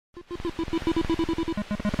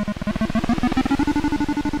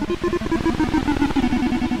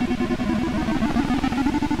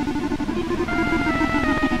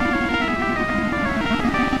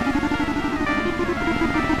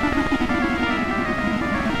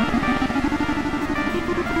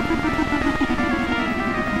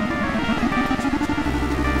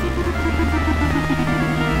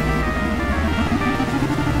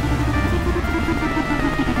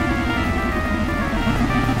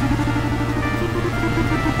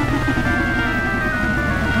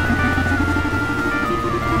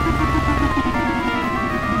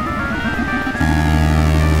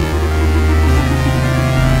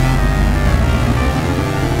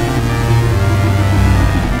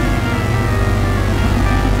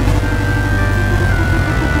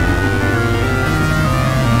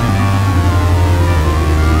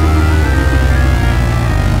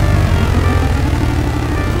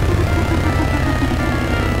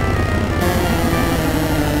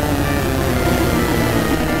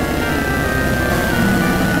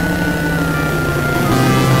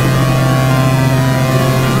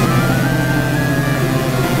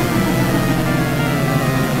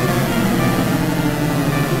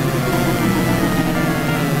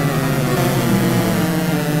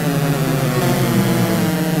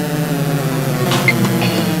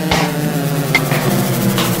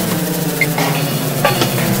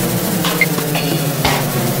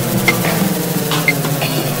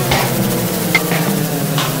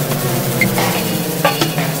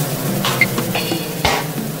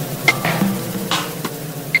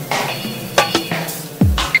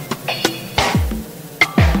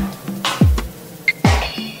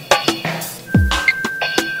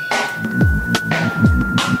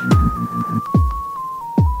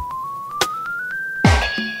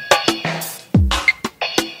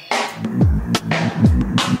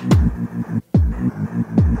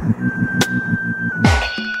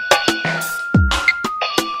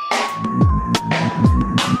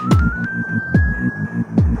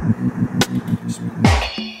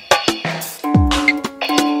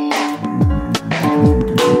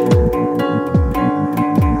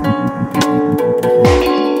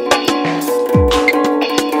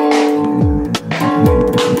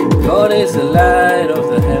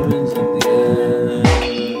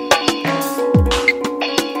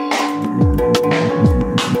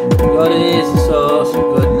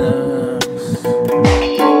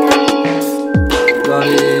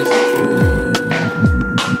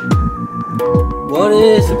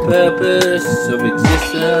purpose of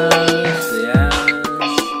existence, they ask.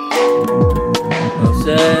 I'll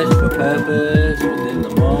search for purpose within the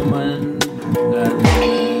moment and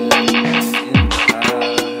in the past.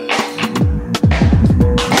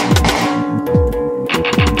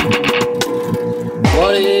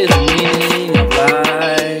 What is the meaning of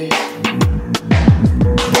life?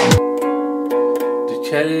 To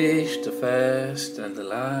cherish the first and the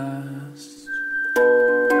last.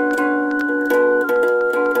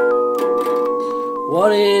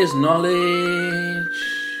 What is knowledge?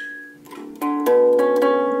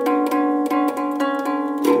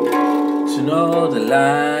 To know the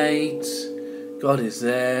light, God is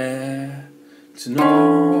there. To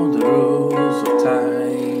know the rules of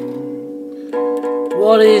time.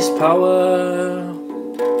 What is power?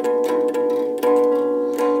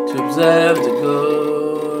 To observe the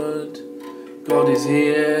good. God is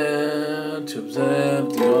here to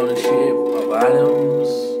observe the ownership of atoms.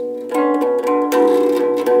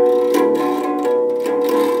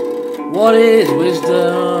 What is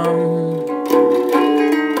wisdom?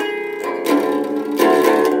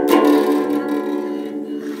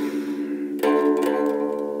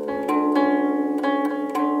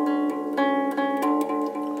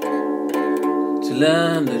 To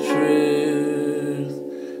learn the truth,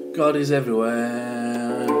 God is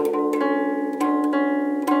everywhere.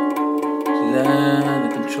 To learn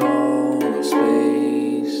the control of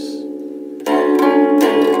space.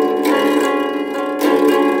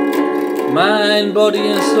 Mind, body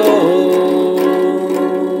and soul.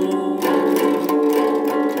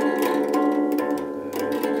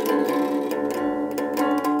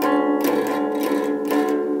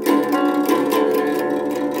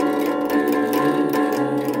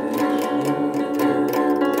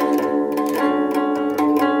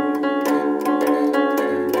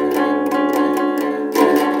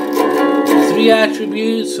 Three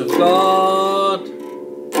attributes of God: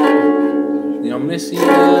 the omniscient,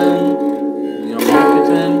 the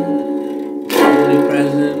omnipotent, the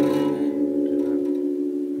omnipresent.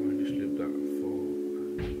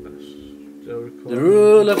 The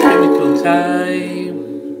rule of chemical time,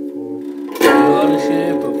 the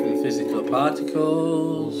ownership of the physical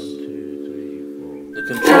particles.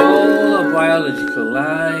 biological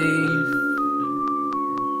life.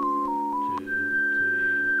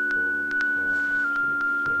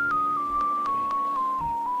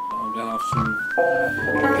 I'm gonna have some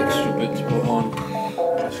extra bits put on.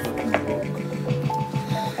 Let's look in the book.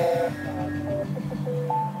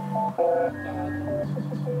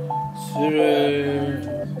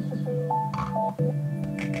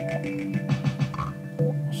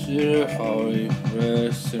 Surah 5,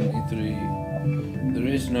 verse 73. There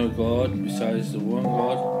is no God besides the one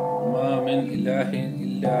God. وَمَا مِنْ إِلَهٍ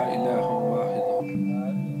إِلَّا إِلَهٌ وَاحِدٌ.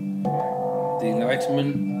 The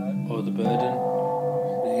enlightenment or the burden,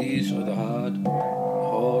 the ease or the hard, the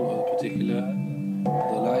whole or the particular,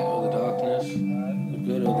 the light or the darkness, the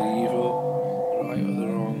good or the evil, the right or the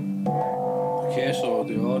wrong, the case or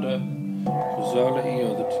the order, causality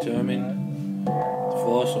or the determined, the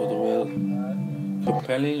force or the will,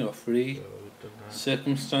 compelling or free,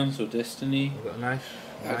 circumstance or destiny,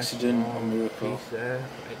 accident or miracle.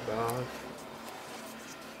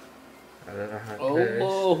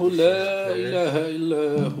 Allahu la ilaha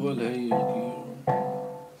illa huwa al-hayyul qayyum.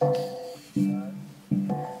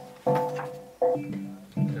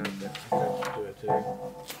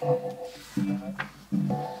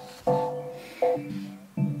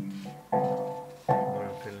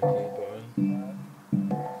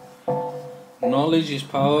 Knowledge is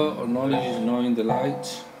power, or knowledge is knowing the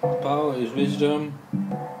light. Power is wisdom,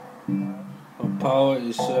 or power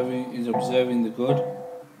is observing the good.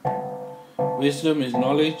 Wisdom is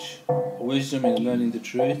knowledge, or wisdom is learning the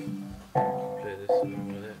truth.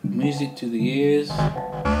 Music to the ears,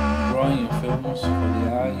 drawing of films for the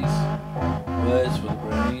eyes, words for the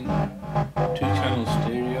brain, 2-channel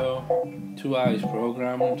stereo, 2 eyes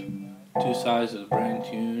programmed, 2 sides of the brain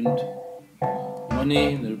tuned.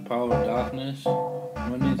 Money, the power of darkness.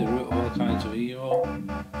 Money, the root of all kinds of evil.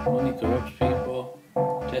 Money corrupts people.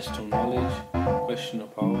 Test of knowledge. Question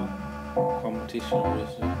of power. Competition of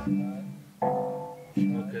wisdom.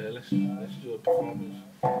 Okay, let's do a performance.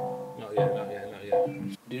 Not yet.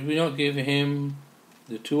 Did we not give him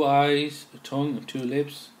the 2 eyes, a tongue, and 2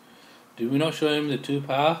 lips? Did we not show him the 2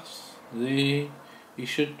 paths? He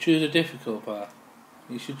should choose a difficult path.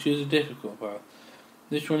 Which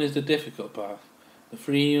one is the difficult path? The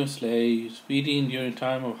freeing of slaves, feeding during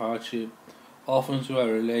time of hardship, orphans who are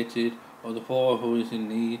related, or the poor who is in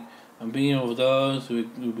need, and being of those who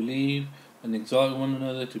believe, and exhorting one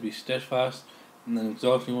another to be steadfast, and then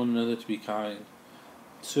exhorting one another to be kind.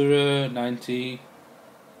 Surah 90,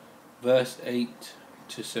 verse 8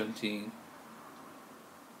 to 17.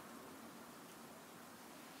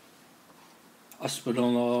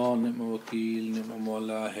 Asbunallah, ni'mal wakil, ni'mal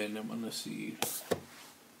mawla, ni'mal nasir.